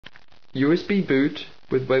USB boot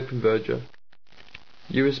with Webconverger.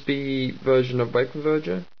 USB version of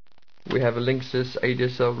Webconverger. We have a Linksys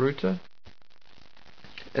ADSL router,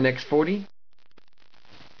 an X40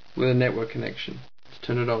 with a network connection. Let's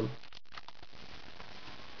turn it on.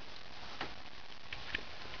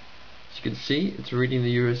 As you can see, it's reading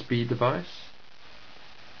the USB device.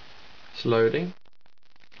 It's loading.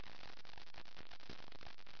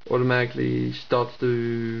 Automatically starts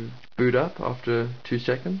to boot up after 2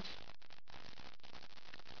 seconds.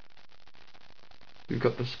 We've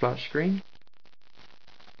got the splash screen.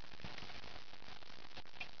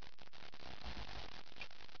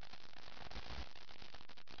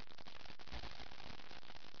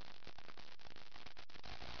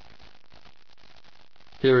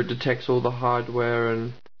 Here it detects all the hardware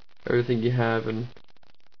and everything you have and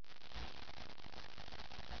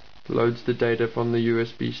loads the data from the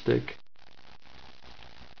USB stick.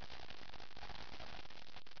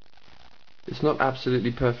 It's not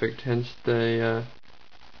absolutely perfect, hence the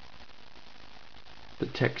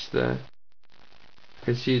text there. You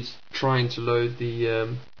can see it's trying to load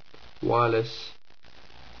the wireless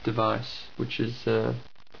device, which I'm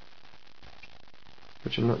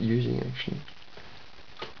not using actually.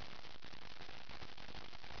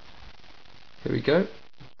 Here we go.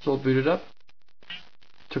 It's all booted up.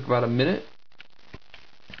 Took about a minute,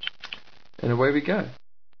 and away we go.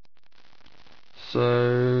 So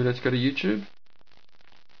let's go to YouTube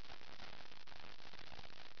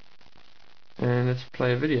and let's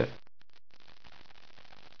play a video.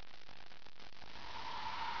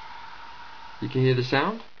 You can hear the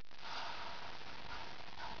sound.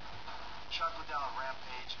 Chuckle down on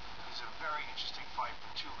Rampage is a very interesting fight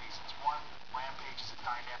for 2 reasons. One, Rampage is a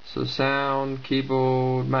dynamic. So sound,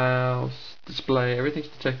 keyboard, mouse, display, everything's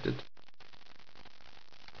detected.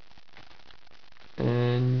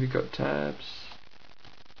 And we've got tabs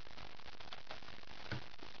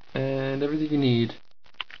and everything you need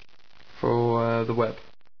for the web.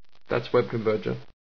 That's Webconverger.